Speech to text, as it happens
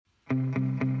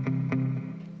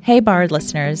Hey, Bard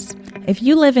listeners. If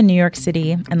you live in New York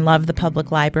City and love the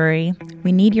public library,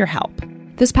 we need your help.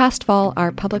 This past fall,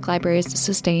 our public libraries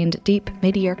sustained deep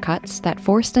mid-year cuts that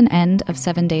forced an end of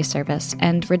 7-day service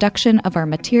and reduction of our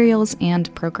materials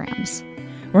and programs.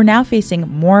 We're now facing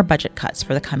more budget cuts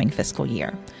for the coming fiscal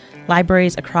year.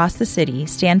 Libraries across the city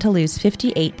stand to lose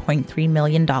 $58.3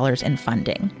 million in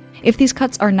funding. If these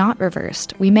cuts are not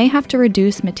reversed, we may have to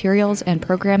reduce materials and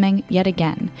programming yet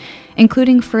again,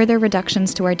 including further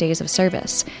reductions to our days of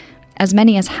service. As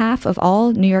many as half of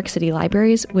all New York City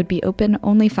libraries would be open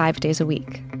only 5 days a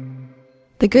week.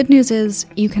 The good news is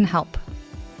you can help.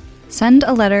 Send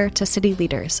a letter to city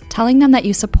leaders telling them that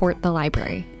you support the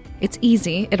library. It's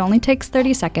easy, it only takes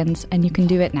 30 seconds, and you can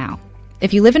do it now.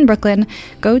 If you live in Brooklyn,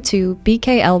 go to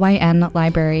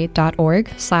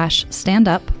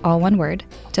bklynlibrary.org/standup, all one word,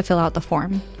 to fill out the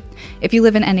form. If you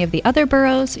live in any of the other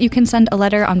boroughs, you can send a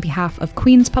letter on behalf of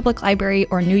Queens Public Library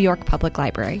or New York Public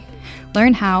Library.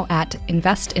 Learn how at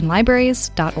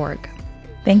investinlibraries.org.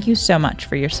 Thank you so much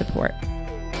for your support.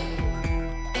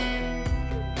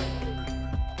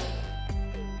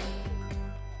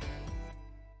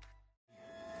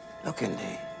 Look,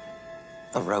 Indy.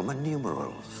 The Roman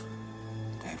numerals.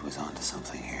 Dad was onto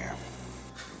something here.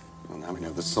 Well, now we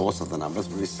know the source of the numbers,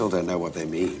 but we still don't know what they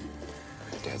mean.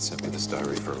 Dad sent me this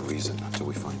diary for a reason. Until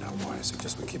we find out why, I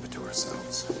suggest we keep it to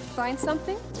ourselves. Find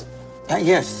something?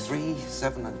 Yes, 3,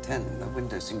 7, and 10. The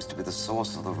window seems to be the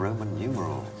source of the Roman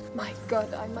numeral. My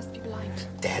God, I must be blind.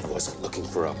 Dad wasn't looking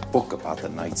for a book about the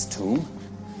knight's tomb.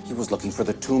 He was looking for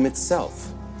the tomb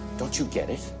itself. Don't you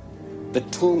get it? The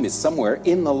tomb is somewhere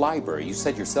in the library. You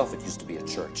said yourself it used to be a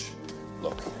church.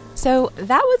 Look. So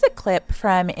that was a clip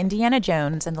from Indiana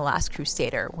Jones and the Last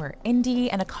Crusader, where Indy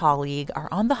and a colleague are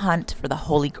on the hunt for the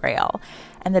Holy Grail.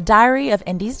 And the diary of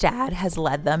Indy's dad has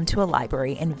led them to a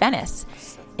library in Venice.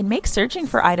 It makes searching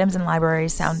for items in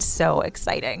libraries sound so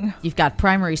exciting. You've got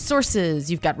primary sources,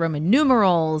 you've got Roman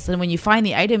numerals, and when you find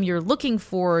the item you're looking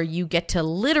for, you get to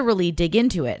literally dig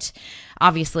into it.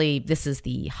 Obviously, this is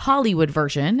the Hollywood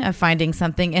version of finding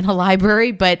something in a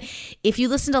library, but if you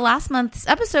listen to last month's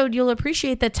episode, you'll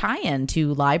appreciate the tie-in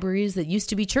to libraries that used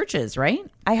to be churches, right?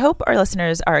 I hope our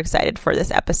listeners are excited for this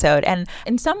episode, and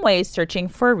in some ways, searching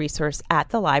for a resource at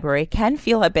the library can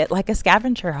feel a bit like a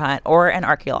scavenger hunt or an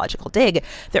archaeological dig.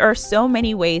 There are so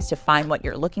many ways to find what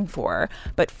you're looking for,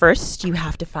 but first you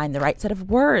have to find the right set of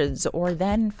words or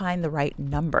then find the right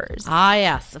numbers. Ah,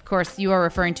 yes. Of course, you are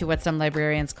referring to what some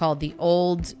librarians call the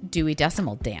Old Dewey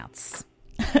Decimal Dance.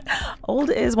 Old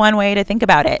is one way to think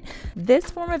about it. This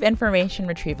form of information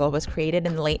retrieval was created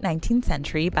in the late 19th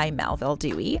century by Melville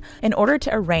Dewey in order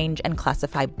to arrange and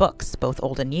classify books, both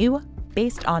old and new,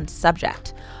 based on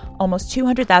subject. Almost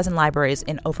 200,000 libraries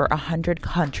in over 100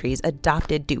 countries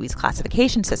adopted Dewey's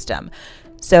classification system.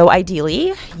 So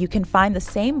ideally, you can find the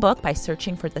same book by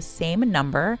searching for the same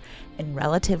number in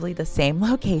relatively the same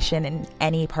location in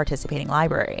any participating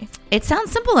library. It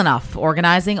sounds simple enough,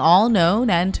 organizing all known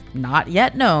and not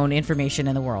yet known information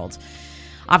in the world.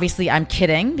 Obviously, I'm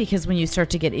kidding, because when you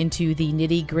start to get into the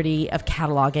nitty-gritty of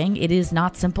cataloging, it is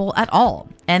not simple at all.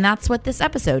 And that's what this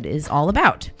episode is all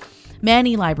about.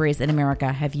 Many libraries in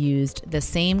America have used the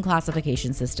same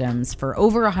classification systems for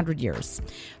over 100 years,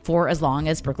 for as long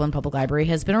as Brooklyn Public Library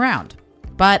has been around.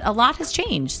 But a lot has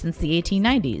changed since the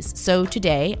 1890s, so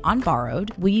today on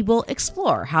Borrowed, we will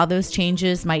explore how those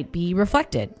changes might be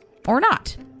reflected, or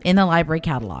not, in the library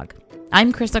catalog.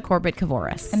 I'm Krista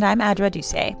Corbett-Kavoris. And I'm Adwa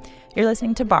Duse. You're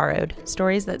listening to Borrowed,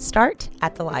 stories that start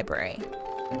at the library.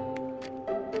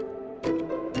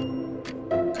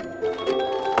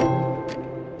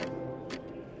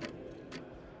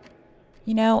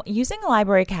 You know, using a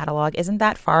library catalog isn't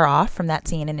that far off from that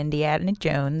scene in Indiana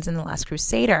Jones and the Last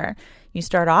Crusader. You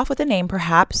start off with a name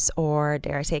perhaps, or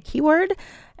dare I say a keyword,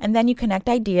 and then you connect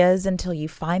ideas until you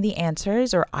find the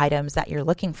answers or items that you're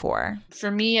looking for.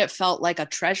 For me, it felt like a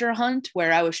treasure hunt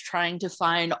where I was trying to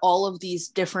find all of these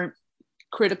different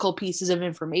critical pieces of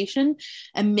information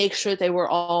and make sure they were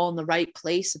all in the right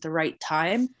place at the right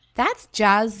time. That's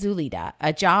Jazz Zulita,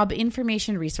 a job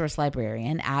information resource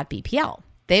librarian at BPL.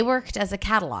 They worked as a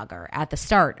cataloger at the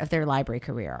start of their library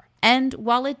career. And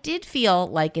while it did feel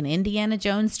like an Indiana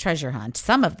Jones treasure hunt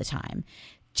some of the time,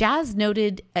 Jazz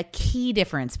noted a key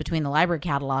difference between the library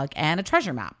catalog and a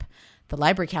treasure map. The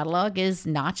library catalog is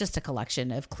not just a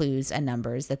collection of clues and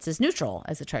numbers that's as neutral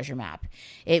as a treasure map.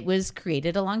 It was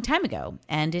created a long time ago,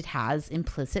 and it has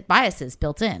implicit biases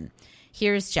built in.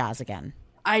 Here's Jazz again.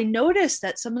 I noticed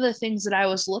that some of the things that I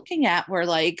was looking at were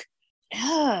like,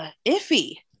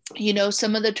 iffy. You know,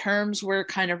 some of the terms were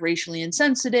kind of racially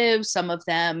insensitive. Some of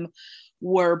them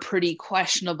were pretty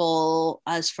questionable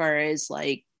as far as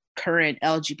like current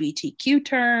LGBTQ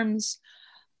terms.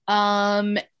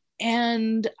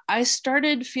 And I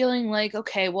started feeling like,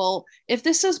 okay, well, if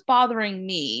this is bothering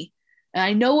me and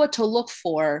I know what to look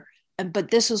for,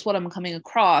 but this is what I'm coming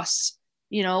across,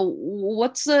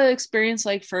 what's the experience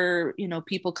like for,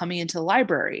 people coming into the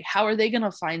library? How are they going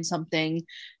to find something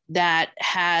that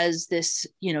has this,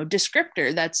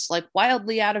 descriptor that's like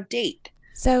wildly out of date?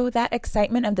 So that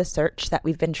excitement of the search that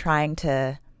we've been trying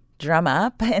to drum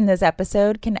up in this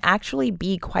episode can actually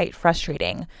be quite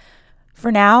frustrating.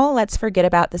 For now, let's forget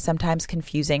about the sometimes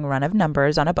confusing run of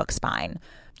numbers on a book spine.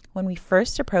 When we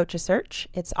first approach a search,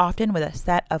 it's often with a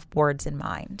set of words in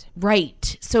mind.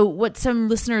 Right. So what some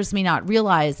listeners may not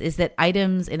realize is that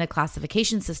items in a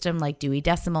classification system like Dewey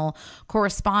Decimal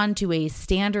correspond to a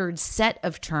standard set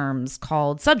of terms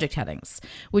called subject headings,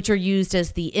 which are used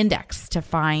as the index to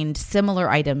find similar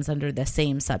items under the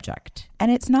same subject.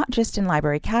 And it's not just in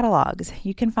library catalogs.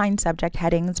 You can find subject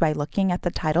headings by looking at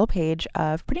the title page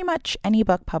of pretty much any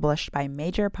book published by a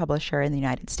major publisher in the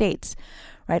United States.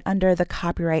 Right under the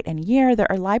copyright and year, there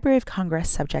are Library of Congress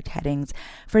subject headings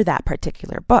for that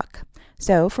particular book.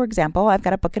 So, for example, I've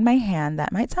got a book in my hand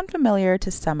that might sound familiar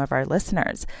to some of our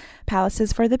listeners,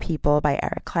 Palaces for the People by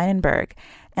Eric Kleinenberg,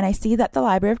 and I see that the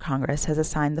Library of Congress has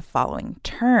assigned the following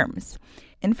terms: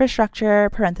 infrastructure,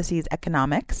 parentheses,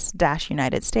 economics,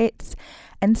 United States,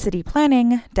 and city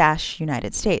planning,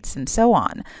 United States, and so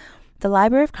on. The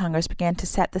Library of Congress began to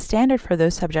set the standard for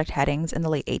those subject headings in the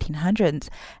late 1800s,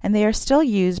 and they are still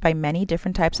used by many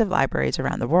different types of libraries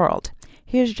around the world.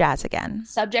 Here's Jazz again.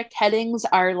 Subject headings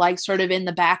are like sort of in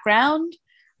the background,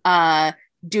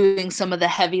 doing some of the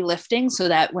heavy lifting so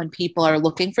that when people are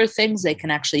looking for things, they can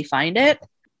actually find it.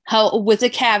 With a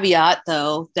caveat,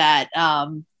 though, that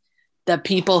the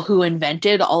people who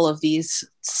invented all of these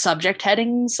subject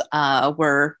headings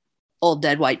were old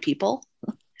dead white people.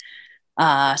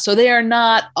 So they are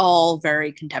not all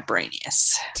very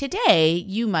contemporaneous. Today,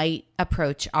 you might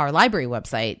approach our library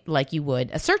website like you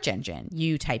would a search engine.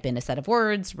 You type in a set of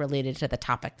words related to the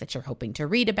topic that you're hoping to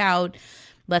read about.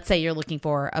 Let's say you're looking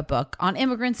for a book on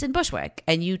immigrants in Bushwick,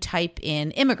 and you type in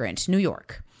immigrant, New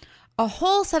York. A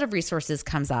whole set of resources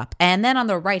comes up, and then on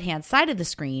the right-hand side of the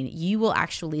screen, you will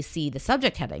actually see the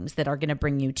subject headings that are going to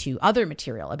bring you to other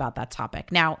material about that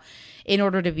topic. Now, in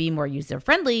order to be more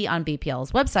user-friendly on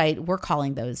BPL's website, we're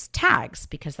calling those tags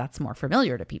because that's more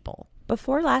familiar to people.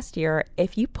 Before last year,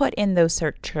 if you put in those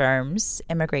search terms,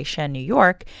 immigration, New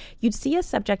York, you'd see a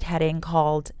subject heading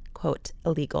called, quote,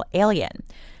 illegal alien.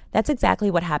 That's exactly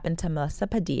what happened to Melissa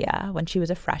Padilla when she was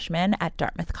a freshman at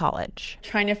Dartmouth College.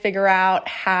 Trying to figure out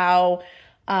how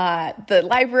the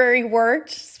library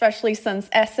worked, especially since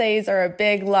essays are a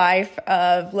big life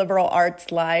of liberal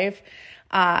arts life.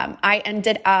 I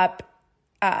ended up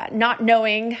not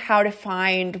knowing how to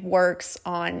find works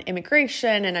on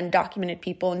immigration and undocumented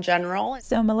people in general.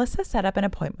 So Melissa set up an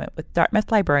appointment with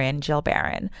Dartmouth librarian Jill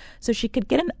Barron so she could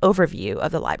get an overview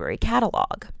of the library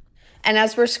catalog. And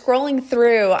as we're scrolling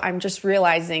through, I'm just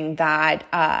realizing that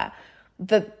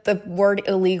the word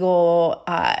illegal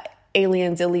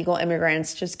aliens, illegal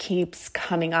immigrants just keeps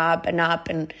coming up.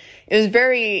 And it was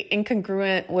very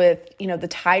incongruent with, the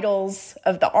titles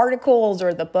of the articles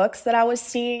or the books that I was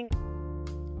seeing.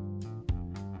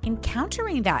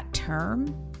 Encountering that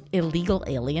term, illegal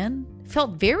alien,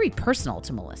 felt very personal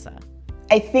to Melissa.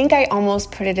 I think I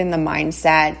almost put it in the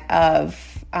mindset of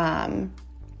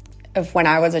when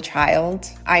I was a child.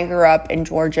 I grew up in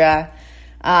Georgia.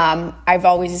 I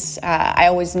always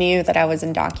knew that I was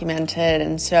undocumented.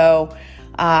 And so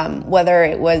whether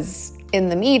it was in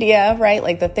the media, right,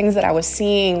 like the things that I was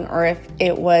seeing, or if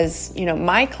it was,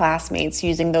 my classmates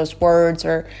using those words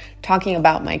or talking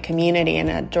about my community in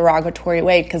a derogatory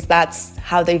way, because that's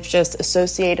how they've just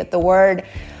associated the word,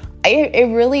 it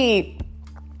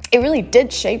really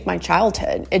did shape my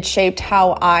childhood. It shaped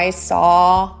how I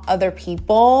saw other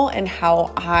people and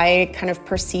how I kind of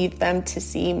perceived them to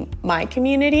see my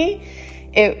community.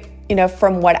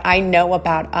 From what I know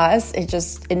about us,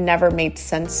 it never made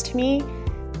sense to me.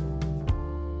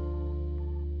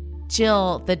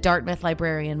 Jill, the Dartmouth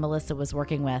librarian Melissa was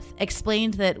working with,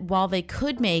 explained that while they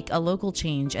could make a local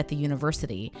change at the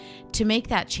university, to make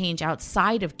that change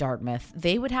outside of Dartmouth,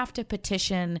 they would have to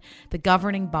petition the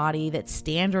governing body that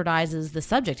standardizes the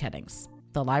subject headings,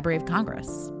 the Library of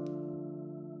Congress.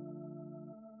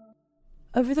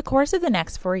 Over the course of the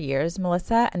next 4 years,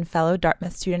 Melissa and fellow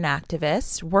Dartmouth student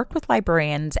activists worked with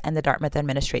librarians and the Dartmouth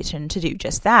administration to do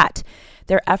just that.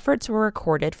 Their efforts were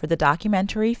recorded for the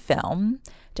documentary film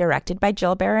directed by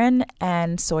Jill Barron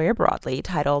and Sawyer Broadley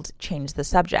titled Change the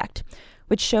Subject,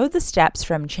 which showed the steps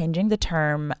from changing the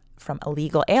term from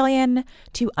illegal alien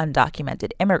to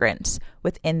undocumented immigrants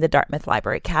within the Dartmouth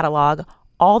Library catalog,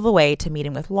 all the way to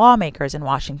meeting with lawmakers in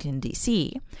Washington,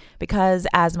 D.C. Because,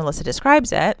 as Melissa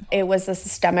describes it, it was a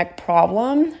systemic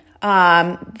problem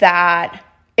that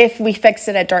if we fixed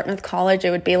it at Dartmouth College, it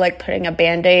would be like putting a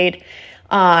Band-Aid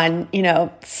on,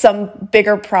 some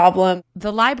bigger problem.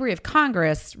 The Library of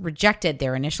Congress rejected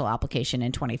their initial application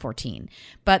in 2014,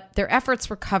 but their efforts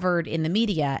were covered in the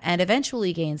media and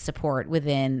eventually gained support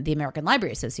within the American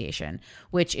Library Association,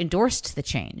 which endorsed the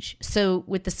change. So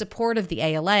with the support of the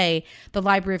ALA, the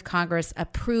Library of Congress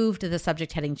approved the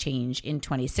subject heading change in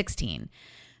 2016.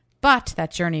 But that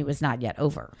journey was not yet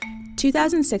over.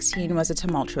 2016 was a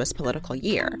tumultuous political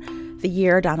year. The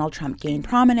year Donald Trump gained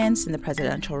prominence in the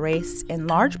presidential race, in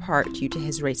large part due to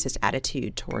his racist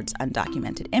attitude towards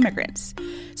undocumented immigrants.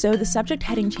 So the subject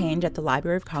heading change at the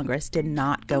Library of Congress did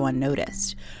not go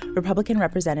unnoticed. Republican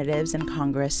representatives in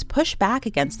Congress pushed back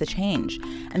against the change,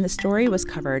 and the story was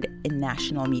covered in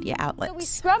national media outlets. So we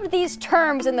scrubbed these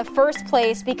terms in the first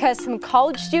place because some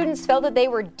college students felt that they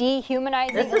were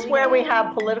dehumanizing. This is where we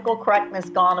have political correctness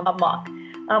gone amok.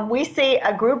 We see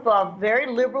a group of very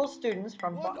liberal students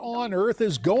from... What on earth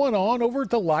is going on over at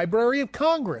the Library of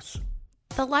Congress?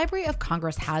 The Library of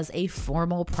Congress has a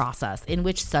formal process in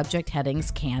which subject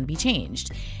headings can be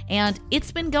changed, and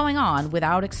it's been going on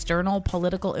without external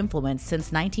political influence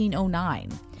since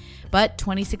 1909. But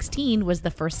 2016 was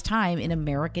the first time in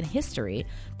American history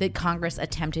that Congress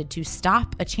attempted to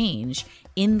stop a change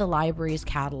in the library's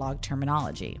catalog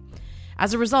terminology.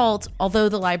 As a result, although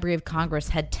the Library of Congress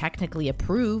had technically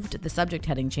approved the subject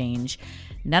heading change,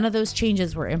 none of those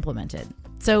changes were implemented.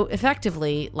 So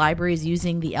effectively, libraries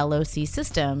using the LOC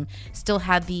system still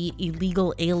had the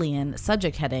illegal alien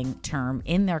subject heading term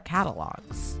in their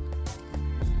catalogs.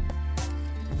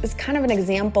 It's kind of an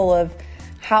example of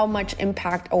how much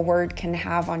impact a word can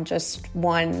have on just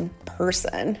one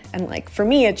person. And for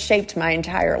me, it shaped my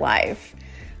entire life.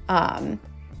 And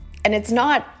it's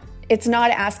not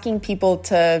asking people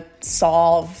to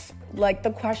solve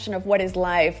the question of what is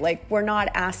life. We're not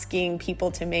asking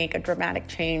people to make a dramatic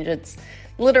change. It's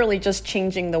literally just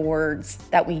changing the words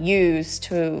that we use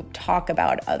to talk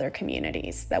about other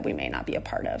communities that we may not be a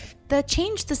part of. The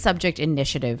Change the Subject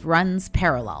initiative runs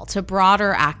parallel to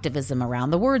broader activism around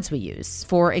the words we use.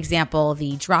 For example,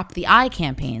 the Drop the I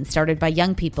campaign started by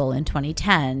young people in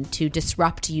 2010 to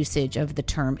disrupt usage of the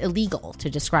term illegal to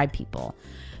describe people.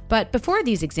 But before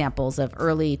these examples of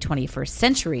early 21st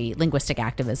century linguistic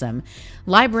activism,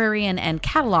 librarian and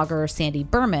cataloger Sandy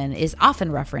Berman is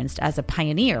often referenced as a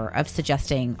pioneer of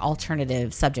suggesting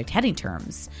alternative subject heading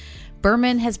terms.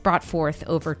 Berman has brought forth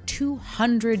over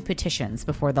 200 petitions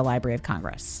before the Library of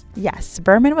Congress. Yes,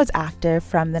 Berman was active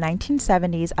from the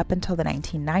 1970s up until the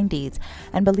 1990s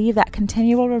and believed that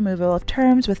continual removal of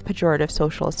terms with pejorative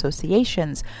social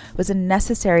associations was a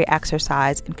necessary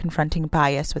exercise in confronting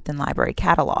bias within library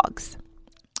catalogs.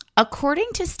 According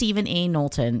to Stephen A.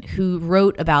 Knowlton, who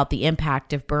wrote about the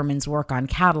impact of Berman's work on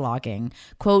cataloging,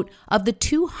 quote, of the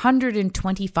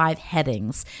 225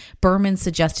 headings Berman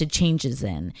suggested changes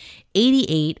in,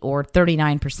 88 or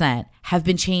 39% have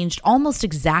been changed almost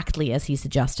exactly as he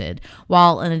suggested,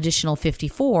 while an additional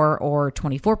 54 or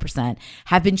 24%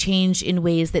 have been changed in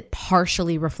ways that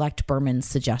partially reflect Berman's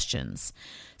suggestions.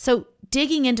 So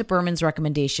digging into Berman's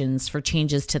recommendations for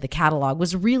changes to the catalog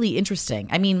was really interesting.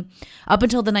 I mean, up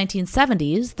until the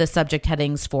 1970s, the subject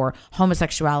headings for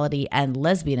homosexuality and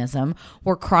lesbianism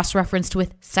were cross-referenced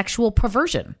with sexual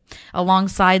perversion,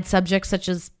 alongside subjects such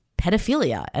as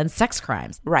pedophilia and sex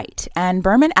crimes. Right, and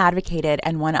Berman advocated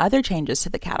and won other changes to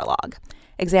the catalog.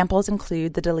 Examples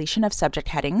include the deletion of subject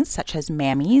headings such as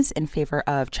mammies in favor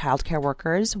of childcare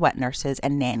workers, wet nurses,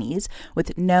 and nannies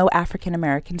with no African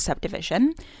American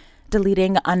subdivision,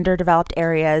 deleting underdeveloped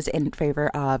areas in favor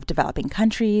of developing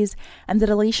countries, and the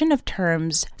deletion of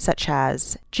terms such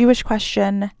as Jewish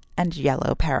question and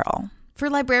yellow peril. For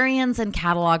librarians and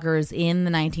catalogers in the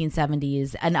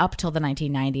 1970s and up till the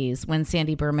 1990s, when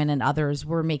Sandy Berman and others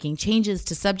were making changes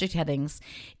to subject headings,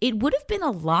 it would have been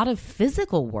a lot of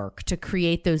physical work to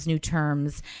create those new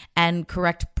terms and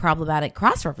correct problematic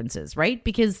cross-references, right?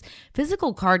 Because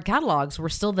physical card catalogs were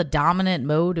still the dominant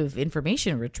mode of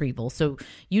information retrieval, so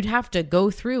you'd have to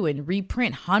go through and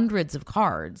reprint hundreds of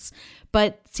cards.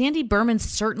 But Sandy Berman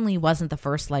certainly wasn't the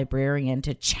first librarian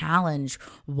to challenge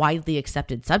widely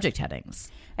accepted subject headings.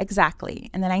 Exactly.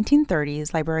 In the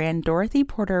 1930s, librarian Dorothy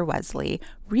Porter Wesley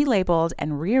relabeled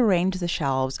and rearranged the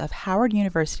shelves of Howard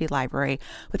University Library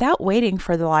without waiting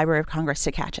for the Library of Congress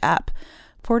to catch up.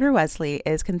 Porter Wesley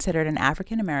is considered an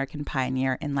African-American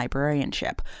pioneer in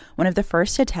librarianship, one of the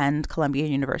first to attend Columbia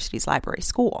University's library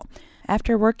school.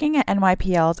 After working at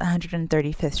NYPL's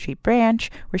 135th Street branch,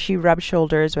 where she rubbed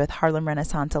shoulders with Harlem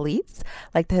Renaissance elites,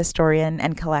 like the historian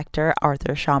and collector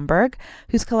Arthur Schomburg,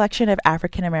 whose collection of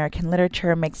African-American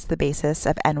literature makes the basis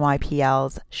of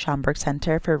NYPL's Schomburg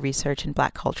Center for Research in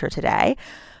Black Culture today,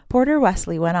 Porter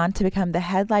Wesley went on to become the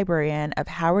head librarian of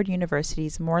Howard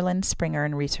University's Moreland Springer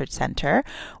and Research Center,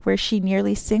 where she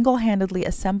nearly single-handedly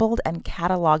assembled and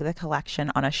cataloged the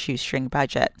collection on a shoestring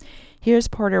budget. Here's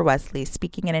Porter Wesley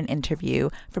speaking in an interview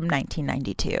from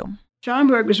 1992.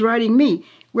 Schomburg was writing me,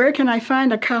 where can I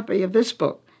find a copy of this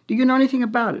book? Do you know anything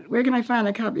about it? Where can I find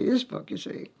a copy of this book, you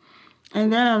see?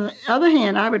 And then on the other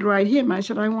hand, I would write him. I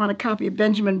said, I want a copy of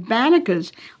Benjamin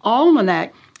Banneker's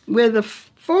almanac with a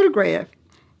photograph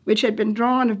which had been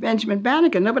drawn of Benjamin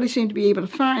Banneker. Nobody seemed to be able to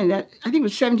find that. I think it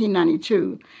was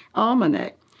 1792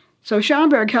 almanac. So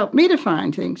Schomburg helped me to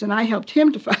find things, and I helped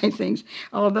him to find things,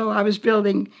 although I was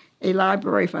building a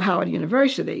library for Howard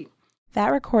University.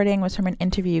 That recording was from an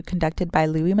interview conducted by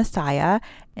Louis Messiah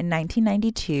in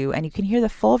 1992, and you can hear the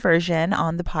full version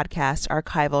on the podcast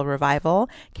Archival Revival,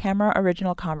 Camera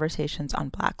Original Conversations on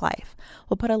Black Life.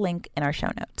 We'll put a link in our show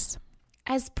notes.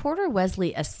 As Porter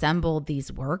Wesley assembled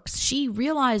these works, she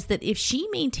realized that if she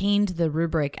maintained the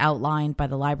rubric outlined by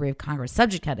the Library of Congress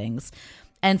subject headings,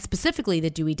 and specifically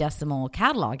the Dewey Decimal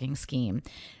cataloging scheme,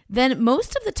 then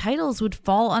most of the titles would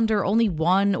fall under only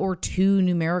one or two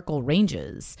numerical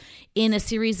ranges. In a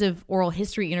series of oral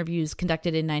history interviews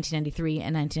conducted in 1993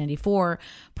 and 1994,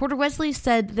 Porter Wesley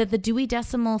said that the Dewey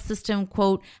Decimal System,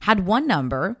 quote, had one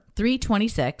number,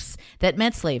 326, that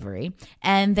meant slavery,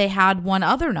 and they had one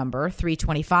other number,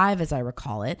 325 as I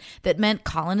recall it, that meant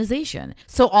colonization.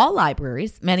 So all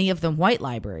libraries, many of them white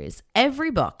libraries, every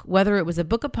book, whether it was a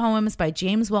book of poems by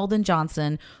James Weldon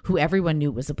Johnson, who everyone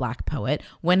knew was a black poet,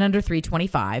 went under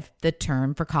 325, the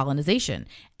term for colonization.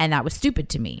 And that was stupid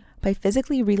to me. By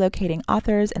physically relocating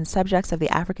authors and subjects of the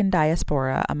African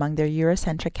diaspora among their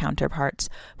Eurocentric counterparts,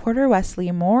 Porter Wesley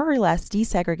more or less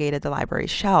desegregated the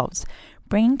library's shelves,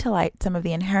 bringing to light some of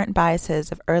the inherent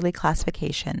biases of early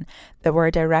classification that were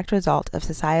a direct result of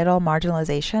societal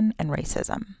marginalization and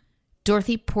racism.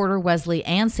 Dorothy Porter Wesley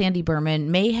and Sandy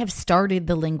Berman may have started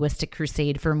the linguistic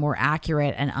crusade for more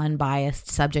accurate and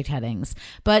unbiased subject headings,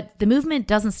 but the movement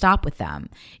doesn't stop with them.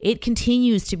 It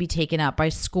continues to be taken up by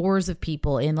scores of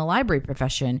people in the library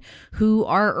profession who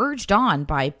are urged on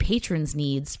by patrons'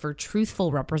 needs for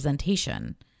truthful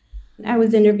representation. I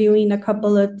was interviewing a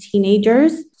couple of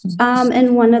teenagers,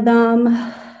 and one of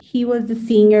them, he was a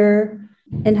senior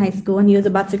in high school and he was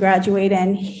about to graduate,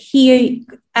 and he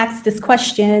asked this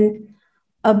question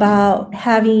about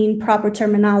having proper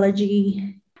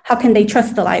terminology. How can they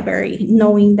trust the library,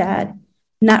 knowing that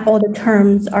not all the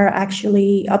terms are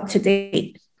actually up to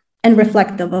date and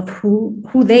reflective of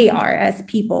who they are as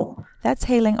people? That's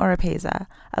Hailing Oropeza,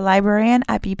 a librarian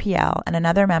at BPL and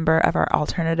another member of our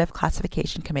Alternative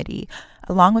Classification Committee,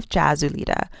 along with Jazz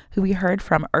Ulita, who we heard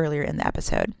from earlier in the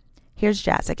episode. Here's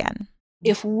Jazz again.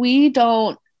 If we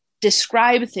don't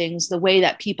describe things the way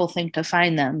that people think to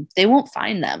find them, they won't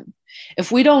find them.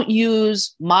 If we don't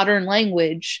use modern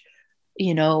language,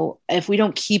 if we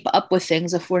don't keep up with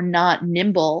things, if we're not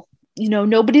nimble,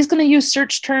 nobody's going to use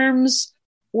search terms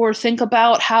or think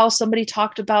about how somebody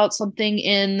talked about something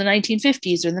in the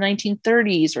 1950s or the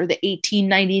 1930s or the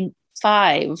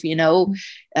 1895.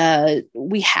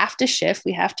 We have to shift,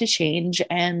 we have to change.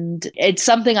 And it's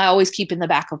something I always keep in the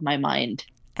back of my mind.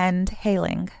 And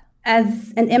Hailing.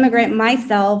 As an immigrant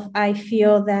myself, I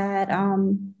feel that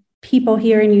people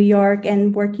here in New York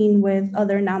and working with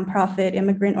other nonprofit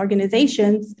immigrant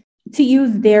organizations to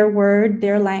use their word,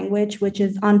 their language, which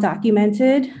is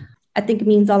undocumented, I think it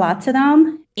means a lot to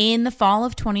them. In the fall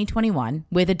of 2021,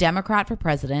 with a Democrat for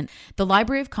president, the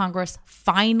Library of Congress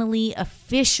finally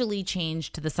officially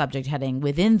changed to the subject heading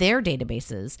within their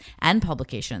databases and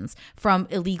publications from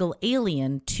illegal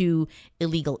alien to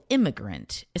illegal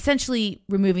immigrant, essentially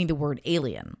removing the word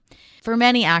alien. For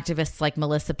many activists like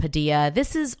Melissa Padilla,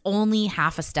 this is only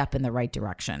half a step in the right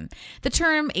direction. The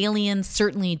term alien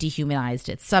certainly dehumanized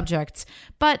its subjects,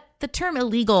 but the term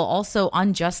illegal also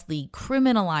unjustly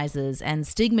criminalizes and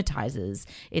stigmatizes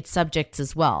its subjects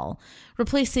as well.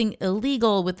 Replacing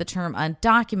illegal with the term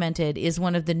undocumented is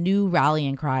one of the new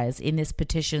rallying cries in this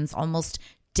petition's almost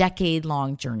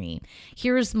decade-long journey.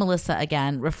 Here's Melissa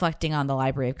again, reflecting on the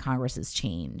Library of Congress's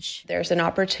change. There's an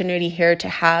opportunity here to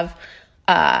have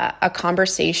a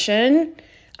conversation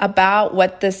about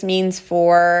what this means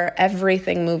for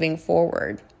everything moving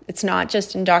forward. It's not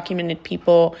just undocumented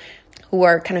people who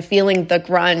are kind of feeling the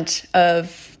grunt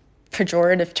of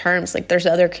pejorative terms. Like, there's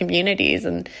other communities,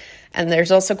 and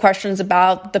there's also questions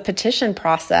about the petition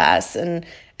process and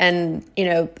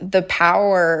the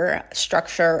power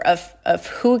structure of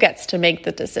who gets to make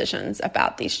the decisions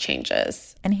about these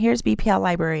changes. And here's BPL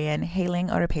librarian Hailing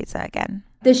Oropesa again.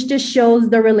 This just shows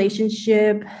the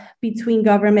relationship between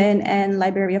government and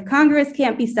Library of Congress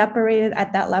can't be separated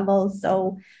at that level.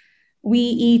 So we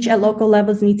each at local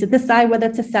levels need to decide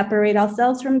whether to separate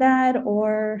ourselves from that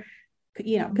or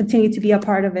continue to be a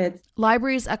part of it.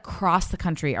 Libraries across the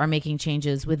country are making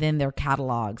changes within their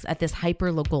catalogs at this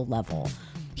hyper-local level.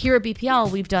 Here at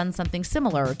BPL, we've done something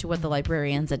similar to what the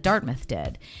librarians at Dartmouth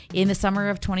did. In the summer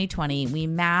of 2020, we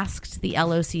masked the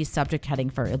LOC's subject heading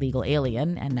for illegal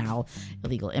alien, and now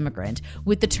illegal immigrant,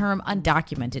 with the term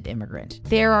undocumented immigrant.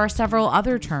 There are several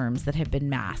other terms that have been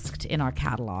masked in our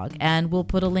catalog, and we'll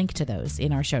put a link to those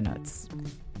in our show notes.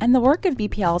 And the work of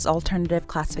BPL's Alternative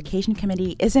Classification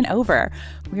Committee isn't over.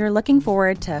 We are looking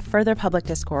forward to further public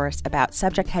discourse about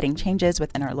subject heading changes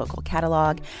within our local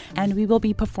catalog, and we will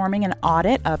be performing an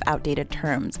audit of outdated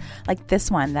terms, like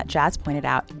this one that Jazz pointed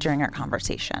out during our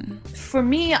conversation. For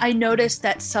me, I noticed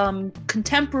that some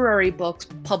contemporary books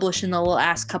published in the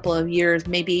last couple of years,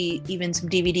 maybe even some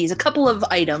DVDs, a couple of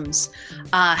items,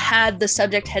 had the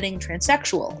subject heading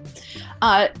transsexual.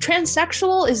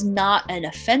 Transsexual is not an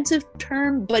offensive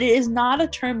term, but it is not a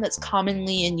term that's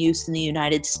commonly in use in the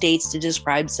United States to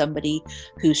describe somebody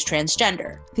who's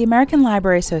transgender. The American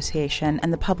Library Association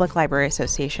and the Public Library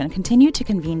Association continue to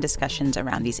convene discussions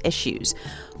around these issues.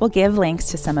 We'll give links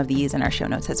to some of these in our show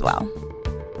notes as well.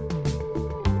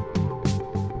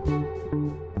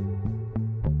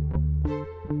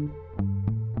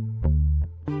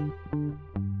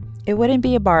 It wouldn't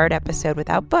be a Borrowed episode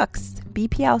without books.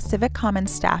 BPL Civic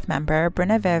Commons staff member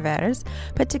Bruna Ververs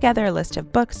put together a list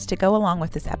of books to go along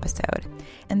with this episode.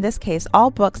 In this case,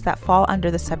 all books that fall under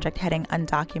the subject heading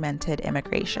undocumented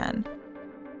immigration.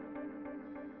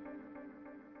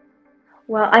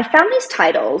 Well, I found these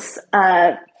titles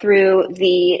through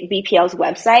the BPL's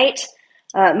website.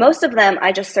 Most of them,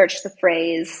 I just searched the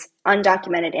phrase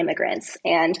undocumented immigrants,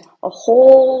 and a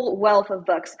whole wealth of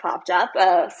books popped up,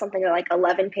 something like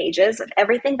 11 pages of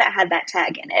everything that had that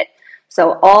tag in it.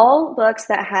 So all books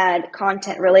that had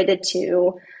content related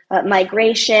to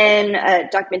migration,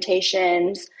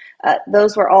 documentations,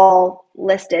 those were all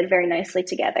listed very nicely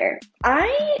together.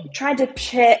 I tried to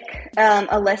pick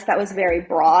a list that was very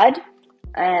broad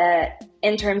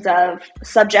in terms of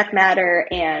subject matter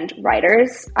and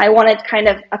writers. I wanted kind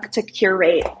of to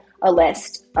curate a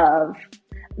list of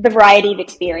the variety of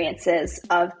experiences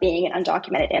of being an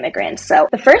undocumented immigrant. So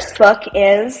the first book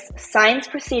is Signs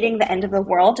Preceding the End of the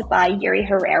World by Yuri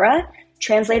Herrera,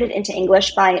 translated into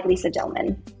English by Lisa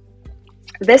Dillman.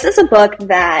 This is a book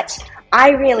that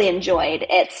I really enjoyed.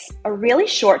 It's a really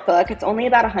short book. It's only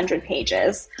about 100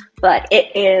 pages, but it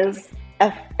is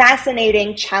a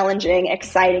fascinating, challenging,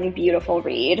 exciting, beautiful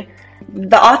read.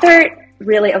 The author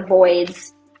really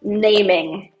avoids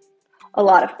naming a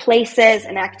lot of places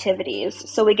and activities,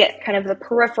 so we get kind of the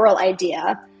peripheral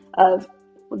idea of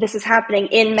this is happening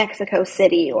in Mexico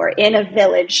City or in a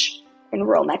village in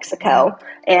rural Mexico,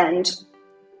 and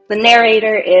the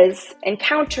narrator is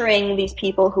encountering these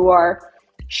people who are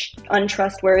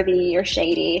untrustworthy or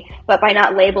shady, but by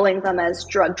not labeling them as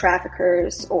drug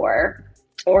traffickers or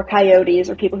coyotes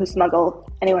or people who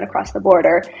smuggle anyone across the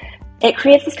border, it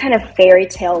creates this kind of fairy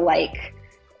tale-like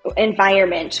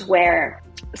environment where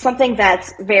something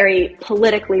that's very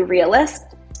politically realist,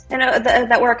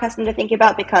 that we're accustomed to thinking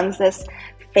about, becomes this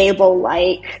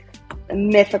fable-like,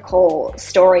 mythical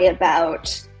story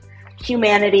about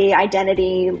humanity,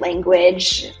 identity,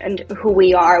 language, and who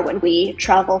we are when we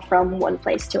travel from one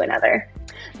place to another.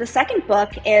 The second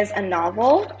book is a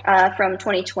novel from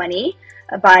 2020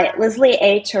 by Leslie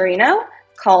A. Torino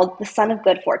called The Son of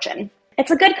Good Fortune.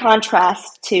 It's a good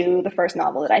contrast to the first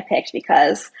novel that I picked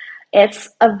because it's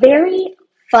a very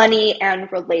funny and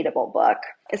relatable book.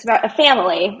 It's about a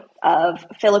family of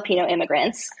Filipino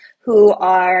immigrants who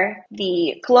are,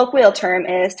 the colloquial term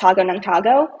is tago ng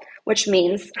tago, which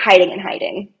means hiding and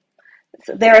hiding.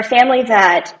 So they're a family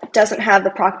that doesn't have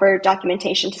the proper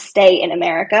documentation to stay in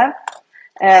America,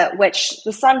 which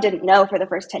the son didn't know for the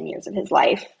first 10 years of his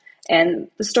life. And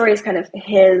the story is kind of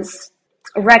his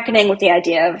reckoning with the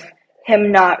idea of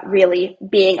him not really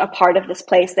being a part of this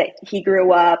place that he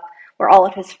grew up, where all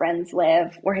of his friends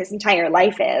live, where his entire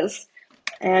life is.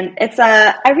 And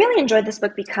I really enjoyed this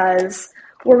book because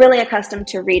we're really accustomed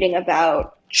to reading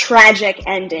about tragic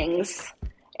endings,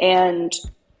 and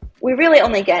we really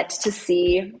only get to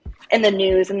see in the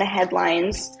news and the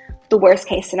headlines the worst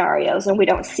case scenarios, and we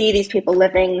don't see these people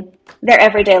living their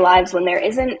everyday lives when there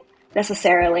isn't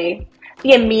necessarily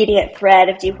the immediate threat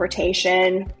of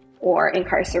deportation or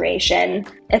incarceration.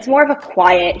 It's more of a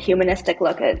quiet, humanistic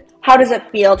look at how does it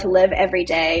feel to live every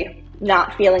day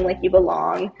not feeling like you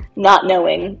belong, not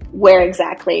knowing where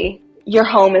exactly your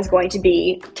home is going to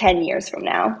be 10 years from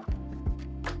now.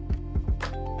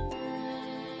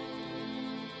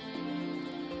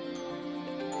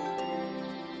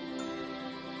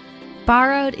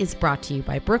 Borrowed is brought to you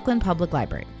by Brooklyn Public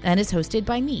Library and is hosted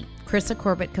by me, Krista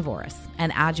Corbett-Kavoris,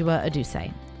 and Adjoa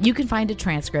Aduse. You can find a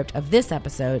transcript of this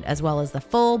episode as well as the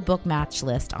full book match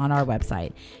list on our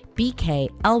website,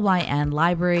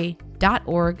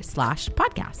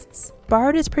 bklynlibrary.org/podcasts.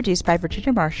 Borrowed is produced by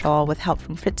Virginia Marshall with help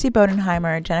from Fritzi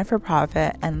Bodenheimer, Jennifer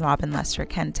Provitt, and Robin Lester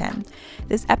Kenton.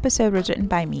 This episode was written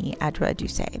by me, Adjoa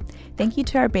Aduse. Thank you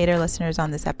to our beta listeners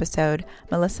on this episode,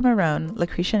 Melissa Marone,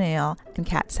 Lucretia Neal, and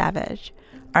Kat Savage.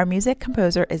 Our music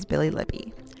composer is Billy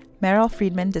Libby. Meryl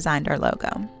Friedman designed our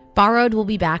logo. Borrowed will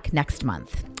be back next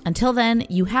month. Until then,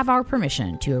 you have our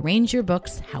permission to arrange your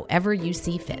books however you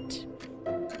see fit.